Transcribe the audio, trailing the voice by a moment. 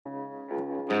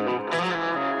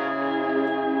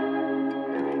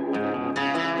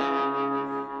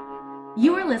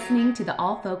You are listening to the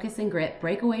All Focus and Grit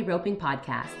Breakaway Roping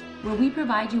Podcast, where we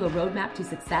provide you a roadmap to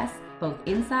success both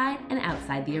inside and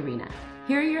outside the arena.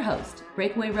 Here are your hosts,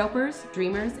 breakaway ropers,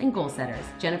 dreamers, and goal setters,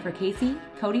 Jennifer Casey,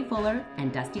 Cody Fuller,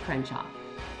 and Dusty Crenshaw.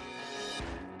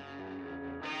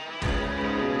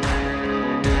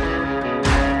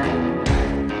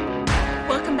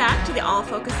 Welcome back to the All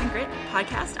Focus and Grit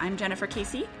Podcast. I'm Jennifer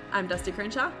Casey. I'm Dusty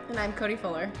Crenshaw. And I'm Cody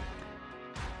Fuller.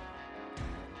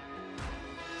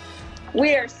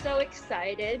 We are so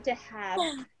excited to have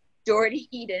Jordi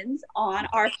Edens on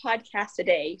our podcast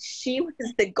today. She was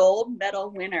the gold medal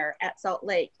winner at Salt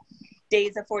Lake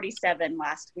Days of 47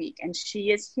 last week, and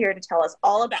she is here to tell us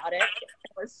all about it.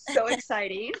 It was so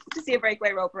exciting to see a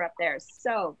breakaway roper up there.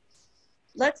 So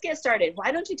let's get started.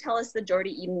 Why don't you tell us the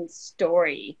Jordi Edens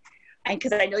story? And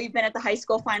because I know you've been at the high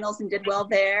school finals and did well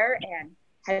there, and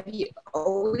have you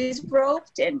always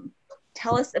roped? And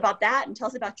tell us about that, and tell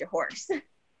us about your horse.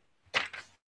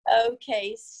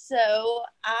 Okay, so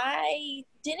I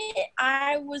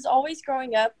was always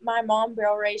growing up, my mom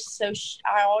barrel raced, so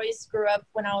I always grew up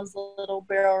when I was little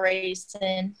barrel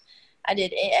racing. I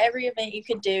did every event you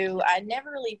could do. I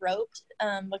never really roped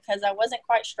because I wasn't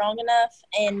quite strong enough,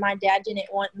 and my dad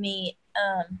didn't want me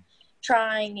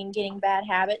trying and getting bad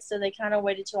habits, so they kind of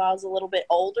waited till I was a little bit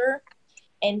older.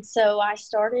 And so I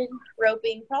started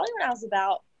roping probably when I was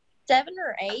about 7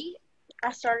 or 8.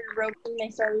 I started roping.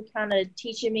 They started kind of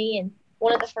teaching me, and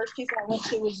one of the first people I went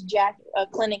to was a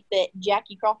clinic that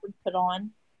Jackie Crawford put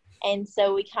on. And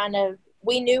so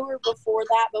we knew her before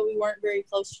that, but we weren't very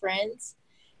close friends.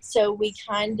 So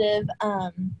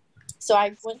so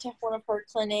I went to one of her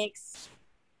clinics,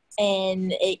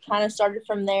 and it kind of started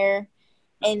from there.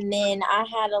 And then I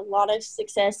had a lot of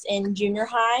success in junior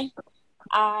high.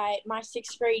 My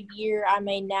 6th grade year, I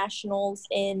made nationals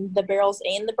in the barrels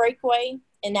and the breakaway.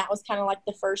 And that was kind of like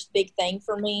the first big thing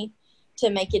for me to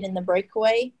make it in the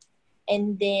breakaway.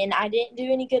 And then I didn't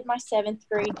do any good my 7th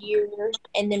grade year.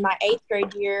 And then my 8th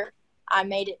grade year, I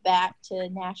made it back to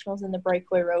nationals in the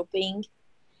breakaway roping.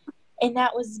 And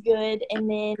that was good. And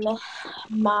then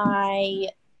my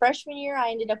freshman year,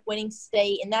 I ended up winning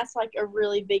state. And that's like a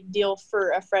really big deal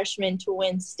for a freshman to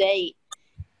win state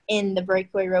in the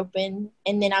breakaway roping.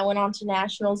 And then I went on to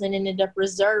nationals and ended up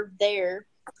reserved there.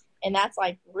 And that's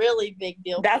like really big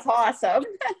deal. That's awesome.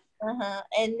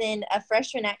 And then a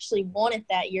freshman actually won it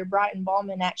that year. Brighton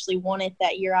Ballman actually won it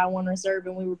that year. I won reserve,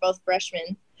 and we were both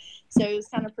freshmen. So it was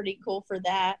kind of pretty cool for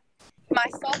that. My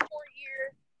sophomore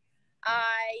year,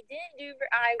 I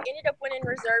ended up winning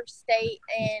reserve state,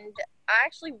 and I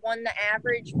actually won the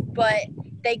average, but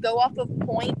they go off of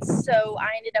points. So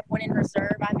I ended up winning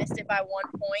reserve. I missed it by 1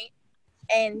 point.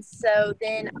 And so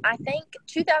then I think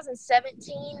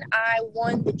 2017, I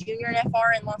won the junior and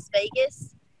FR in Las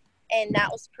Vegas, and that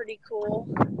was pretty cool.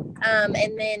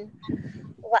 And then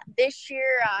this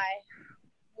year I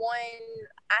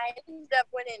ended up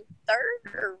winning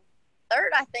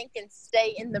third, I think, in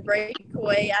state in the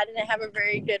breakaway. I didn't have a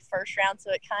very good first round,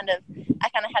 so I kind of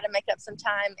had to make up some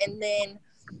time. And then,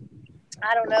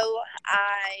 I don't know,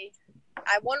 I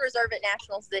won reserve at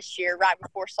nationals this year right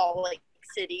before Salt Lake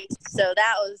City, so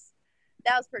that was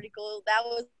pretty cool. That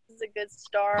was a good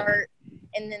start,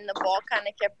 and then the ball kind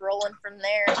of kept rolling from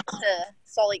there to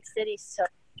Salt Lake City. So,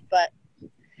 but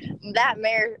that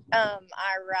mare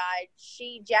I ride,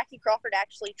 Jackie Crawford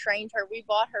actually trained her. We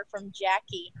bought her from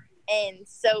Jackie, and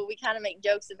so we kind of make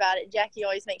jokes about it. Jackie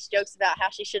always makes jokes about how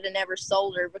she should have never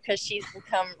sold her because she's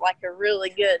become like a really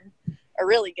good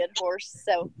horse.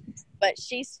 So, but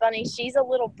she's funny. She's a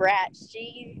little brat.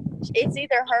 It's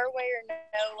either her way or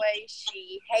no way.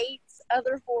 She hates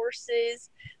other horses,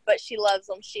 but she loves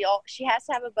them. She has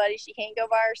to have a buddy. She can't go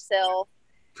by herself.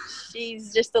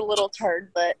 She's just a little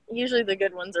turd, but usually the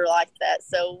good ones are like that.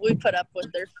 So we put up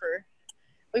with her.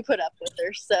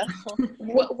 So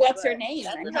what's her name?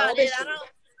 That's about it.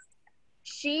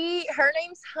 Her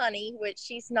name's Honey, which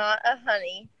she's not a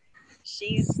honey.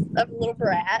 She's a little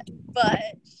brat,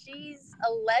 but she's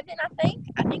 11, I think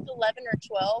 11 or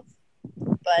 12.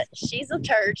 But she's a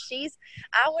turd.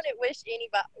 I wouldn't wish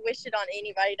it on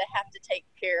anybody to have to take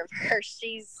care of her.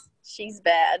 She's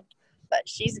bad, but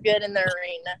she's good in the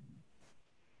arena.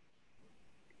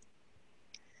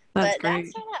 That's but great.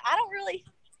 That's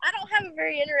I don't have a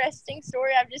very interesting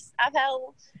story. I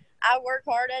work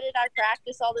hard at it. I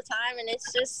practice all the time, and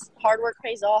it's just hard work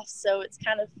pays off. So it's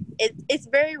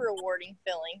very rewarding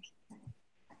feeling.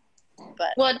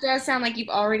 But Well, it does sound like you've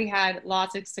already had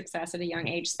lots of success at a young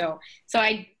age. So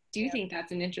I do think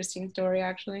that's an interesting story,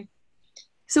 actually.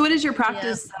 So what does your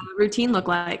practice routine look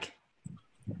like?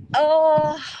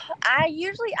 Oh, I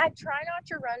try not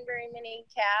to run very many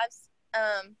calves.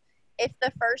 If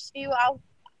the first few,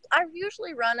 I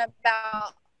usually run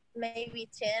about maybe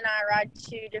 10. I ride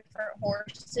 2 different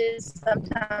horses,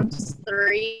 sometimes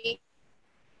 3.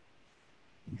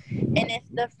 And if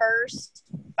the first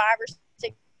 5 or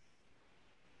 6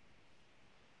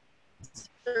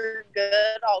 are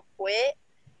good, I'll quit.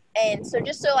 And so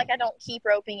just so like I don't keep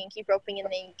roping and then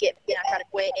I try to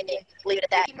quit and then leave it at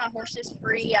that. Keep my horses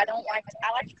free. I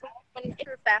like to when it's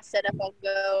a fast setup, I'll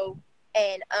go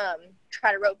and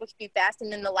try to rope a few fast,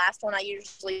 and then the last one I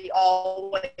usually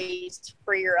always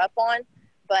free her up on.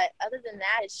 But other than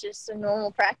that, it's just a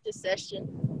normal practice session.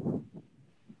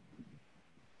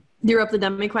 Do you rope the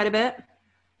dummy quite a bit?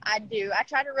 I do. I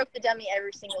try to rope the dummy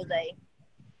every single day.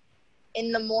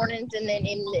 In the mornings and then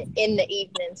in the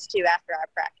evenings too after I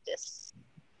practice.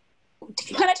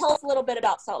 Kind of tell us a little bit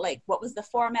about Salt Lake. What was the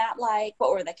format like?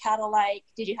 What were the cattle like?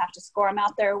 Did you have to score them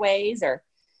out their ways, or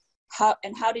how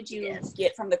did you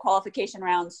get from the qualification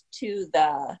rounds to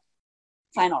the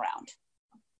final round?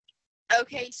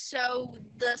 Okay, so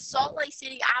the Salt Lake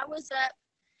City, I was up.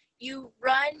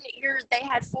 They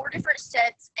had 4 different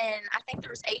sets, and I think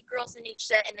there was 8 girls in each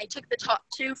set, and they took the top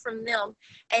 2 from them,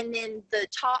 and then the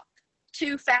top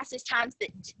 2 fastest times that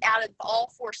out of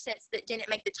all 4 sets that didn't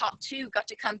make the top 2 got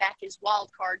to come back as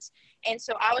wild cards. And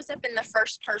so I was up in the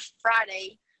first perf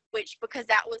Friday, because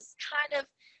that was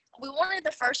we wanted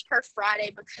the first perf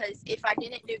Friday because if I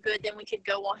didn't do good, then we could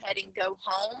go ahead and go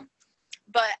home.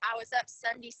 But I was up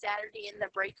Sunday, Saturday in the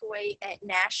Breakaway at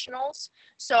Nationals.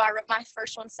 So I roped my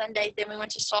first one Sunday. Then we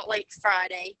went to Salt Lake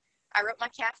Friday. I roped my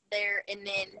calf there, and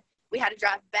then we had to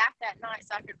drive back that night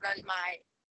so I could run my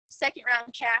second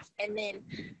round calf and then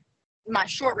my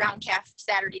short round calf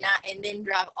Saturday night, and then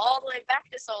drive all the way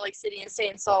back to Salt Lake City and stay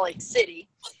in Salt Lake City.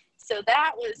 So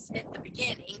that was at the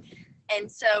beginning. And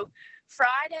so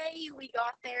Friday we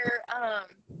got there.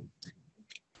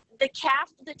 The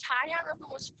tie down roping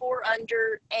was 4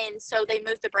 under, and so they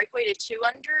moved the breakaway to 2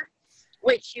 under,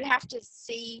 which you have to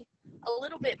see a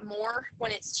little bit more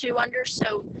when it's 2 under.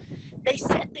 So they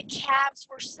said the calves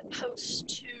were supposed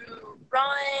to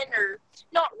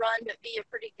not run, but be a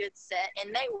pretty good set,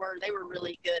 and they were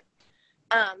really good.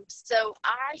 So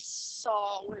I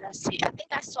saw, what did I see? I think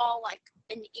I saw like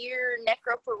an ear neck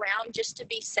rope around just to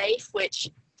be safe, which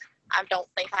I don't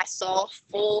think I saw a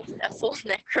full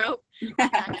neck rope. I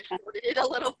kind of shorted it a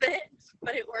little bit,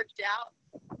 but it worked out.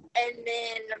 And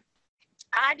then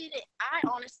I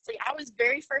was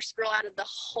very first girl out of the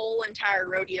whole entire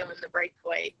rodeo in the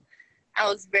breakaway. I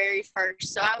was very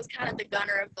first, so I was kind of the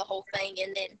gunner of the whole thing.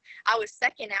 And then I was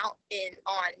second out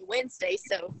on Wednesday,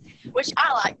 which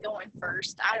I like going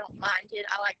first. I don't mind it.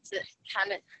 I like to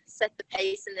kind of set the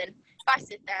pace, and then if I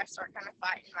sit there, I start kind of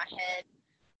fighting in my head.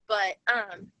 But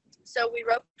so we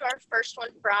roped our first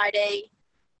one Friday.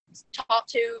 Top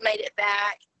 2 made it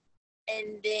back,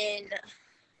 and then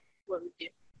what did we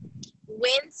do?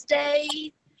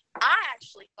 Wednesday, I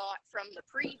actually thought from the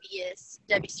previous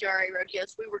WCRA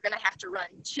rodeos we were going to have to run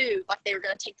 2, like they were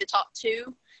going to take the top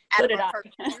 2 out of our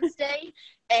first Wednesday.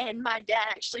 And my dad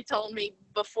actually told me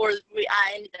before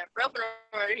I ended up roping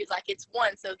her, he's like, it's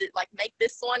 1, so that, like, make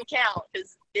this one count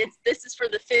because this is for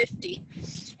the 50.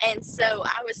 And so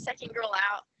I was second girl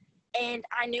out, and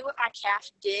I knew what my calf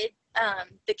did.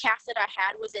 The calf that I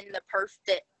had was in the perf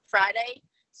that Friday,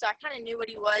 so I kind of knew what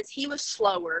he was. He was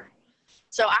slower,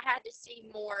 so I had to see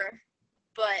more,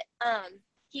 but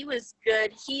he was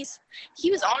good. He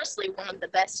was honestly one of the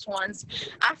best ones.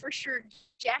 I for sure,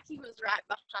 Jackie was right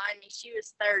behind me. She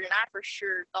was third, and I for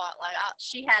sure thought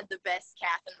she had the best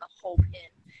calf in the whole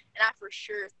pen, and I for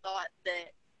sure thought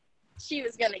that she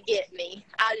was going to get me.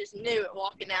 I just knew it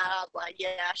walking out. I was like,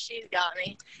 yeah, she's got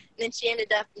me. And then she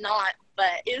ended up not,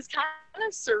 but it was kind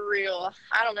of surreal.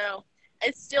 I don't know.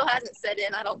 It still hasn't set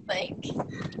in, I don't think.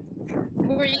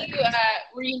 Were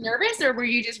you nervous, or were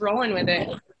you just rolling with it?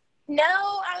 No,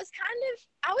 I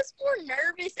was more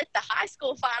nervous at the high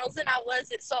school finals than I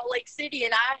was at Salt Lake City,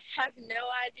 and I have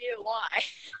no idea why.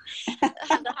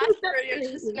 The high school rodeo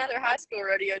is just another high school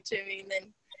rodeo to me. And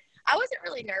then I wasn't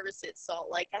really nervous at Salt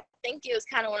Lake. I think it was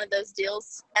kind of one of those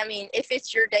deals. I mean, if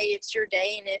it's your day, it's your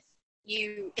day. And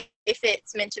if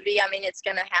it's meant to be, I mean, it's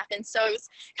going to happen. So it was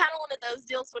kind of one of those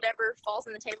deals, whatever falls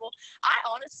on the table. I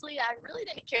really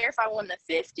didn't care if I won the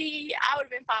 50. I would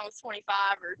have been fine with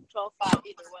 25 or 12.5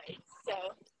 either way.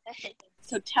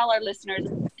 So tell our listeners,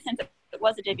 since it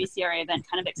was a WCRA event,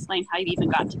 kind of explain how you even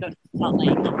got to go to Salt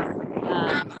Lake.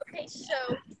 Okay,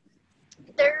 so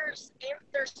there's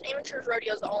amateur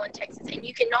rodeos all in Texas, and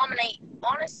you can nominate.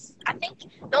 I think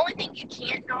the only thing you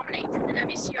can't nominate for the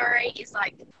WCRA is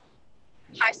like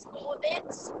high school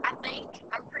events, I'm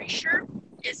pretty sure.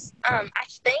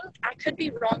 I could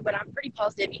be wrong, but I'm pretty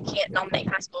positive you can't nominate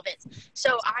high school events.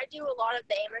 So I do a lot of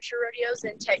the amateur rodeos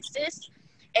in Texas,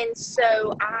 and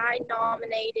so I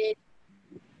nominated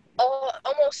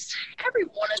almost every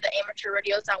one of the amateur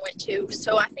rodeos I went to.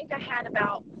 So I think I had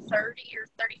about 30 or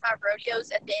 35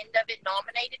 rodeos at the end of it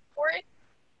nominated for it.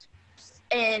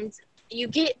 And you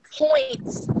get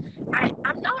points.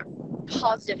 I'm not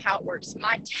positive how it works.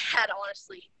 My dad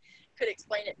honestly could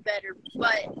explain it better,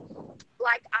 but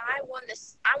like I won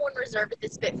reserve at the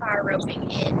Spitfire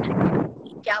roping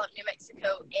in Gallup, New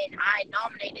Mexico, and I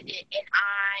nominated it, and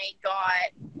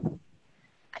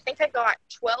I think I got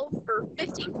 12 or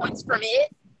 15 points from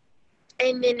it,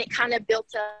 and then it kind of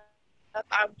built up.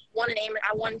 I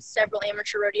won several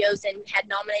amateur rodeos and had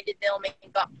nominated them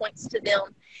and got points to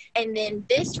them. And then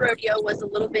this rodeo was a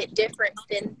little bit different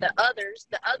than the others.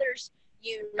 The others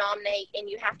you nominate and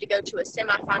you have to go to a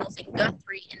semifinals in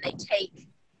Guthrie, and they take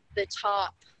the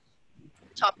top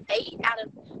 8 out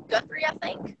of Guthrie, I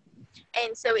think.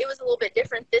 And so it was a little bit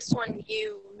different. This one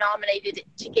you nominated it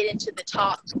to get into the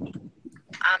top.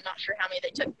 I'm not sure how many they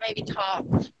took, maybe top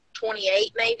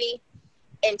 28 maybe,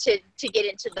 and to get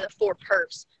into the 4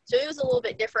 perfs. So it was a little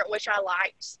bit different, which I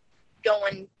liked,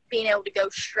 being able to go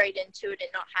straight into it and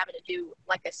not having to do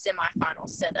like a semifinal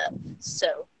setup.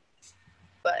 So,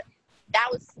 but I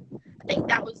think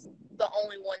that was the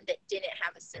only one that didn't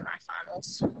have a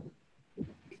semifinals.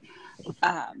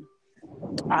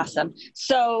 Awesome.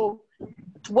 So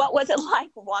what was it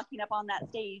like walking up on that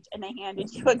stage and they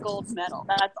handed you a gold medal?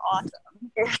 That's awesome.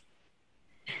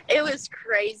 It was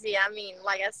crazy. I mean,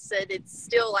 like I said, it's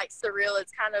still like surreal.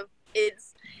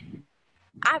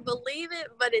 I believe it,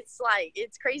 but it's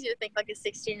crazy to think like a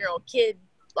 16-year-old kid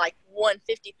like won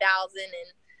 $50,000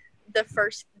 in the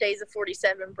first Days of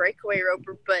 47 breakaway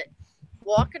roper. But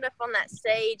walking up on that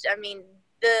stage, I mean,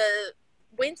 the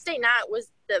Wednesday night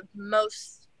was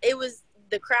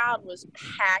the crowd was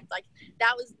packed. Like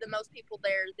that was the most people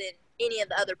there than any of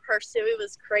the other perfs. So it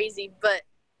was crazy. But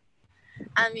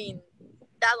I mean,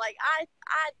 that like I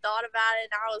thought about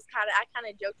it, and I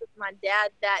kind of joked with my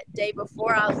dad that day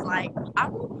before. I was like,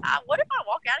 what if I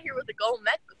walk out here with a gold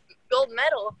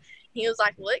medal? He was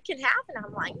like, well, it can happen.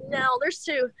 I'm like, no, there's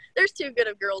too good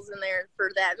of girls in there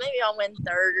for that. Maybe I'll win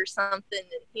third or something.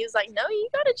 And he was like, no, you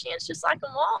got a chance just like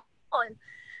them all. And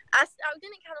I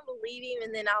didn't kind of believe him,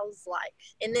 and then I was like,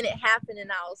 and then it happened,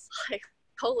 and I was like,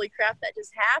 holy crap, that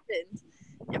just happened.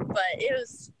 But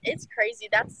it's crazy.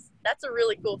 That's a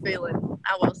really cool feeling,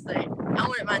 I will say. I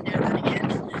wouldn't mind doing that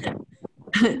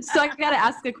again. So I got to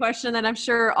ask a question that I'm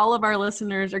sure all of our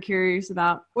listeners are curious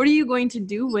about. What are you going to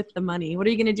do with the money? What are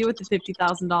you going to do with the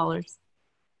 $50,000?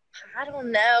 I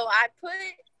don't know.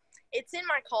 It's in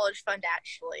my college fund,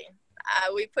 actually.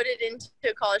 We put it into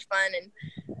a college fund, and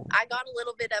I got a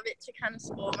little bit of it to kind of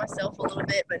spoil myself a little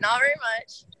bit, but not very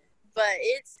much. But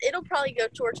it'll probably go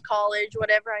towards college,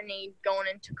 whatever I need going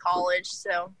into college.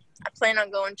 So I plan on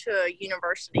going to a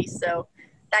university, so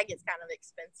that gets kind of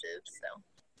expensive. So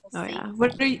we'll see. Yeah.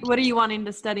 What are you wanting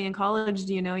to study in college?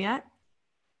 Do you know yet?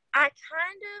 I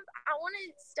want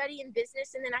to study in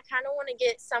business, and then I kind of want to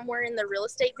get somewhere in the real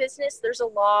estate business. There's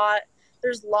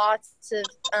lots of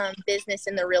business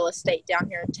in the real estate down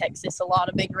here in Texas, a lot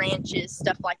of big ranches,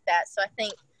 stuff like that. So I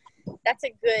think that's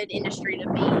a good industry to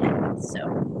be in. So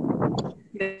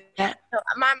Yeah.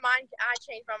 I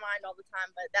change my mind all the time,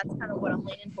 but that's kind of what I'm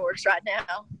leaning towards right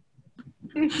now.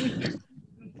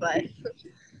 But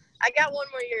I got one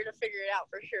more year to figure it out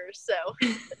for sure. So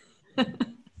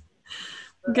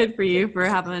good for you for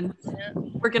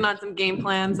working on some game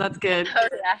plans. That's good. Oh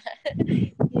yeah.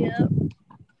 Yep.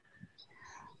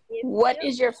 What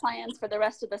is your plans for the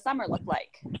rest of the summer look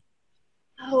like?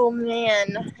 Oh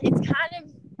man, it's kind of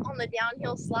on the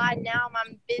downhill slide now. My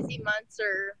busy months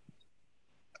are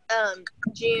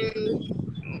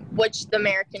June, which the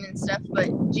American and stuff, but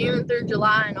June through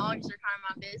July and August are kind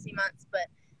of my busy months. But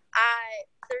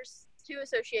there's 2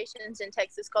 associations in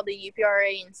Texas called the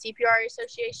UPRA and CPRA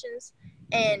associations,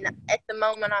 and at the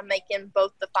moment I'm making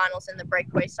both the finals and the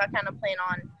breakaway, so I kind of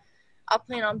I'll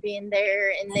plan on being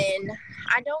there. And then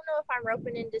I don't know if I'm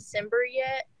roping in December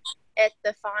yet at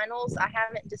the finals. I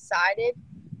haven't decided,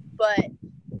 but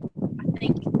I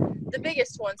think the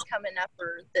biggest ones coming up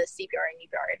are the CPR and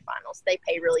UPRA finals. They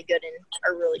pay really good and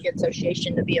are a really good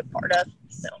association to be a part of.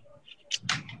 So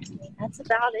that's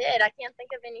about it. I can't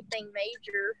think of anything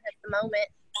major at the moment.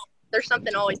 There's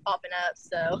something always popping up,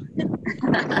 so.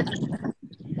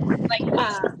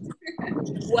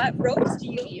 What ropes do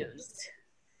you use?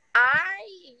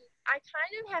 I I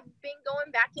kind of have been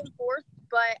going back and forth,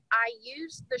 but I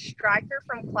used the striker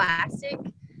from Classic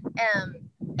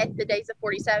at the Days of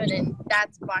 47, and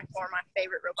that's by far my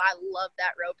favorite rope. I love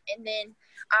that rope. And then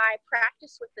I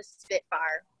practice with the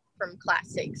Spitfire from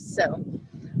Classics, so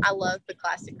I love the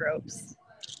Classic ropes.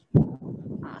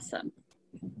 Awesome.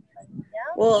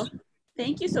 Yeah. Well,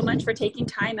 thank you so much for taking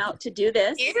time out to do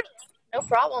this. No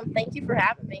problem. Thank you for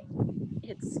having me.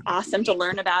 It's awesome to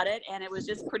learn about it, and it was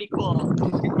just pretty cool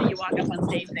that you walk up on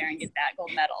stage there and get that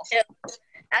gold medal. Yeah.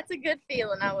 That's a good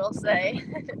feeling, I will say.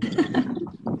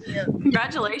 Yeah.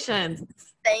 Congratulations.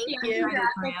 Thank you.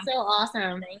 That's so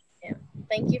awesome. Thank you.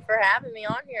 Thank you for having me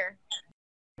on here.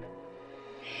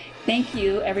 Thank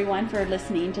you, everyone, for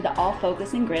listening to the All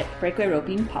Focus and Grit Breakaway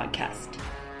Roping podcast.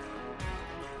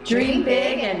 Dream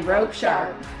big and rope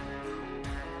sharp.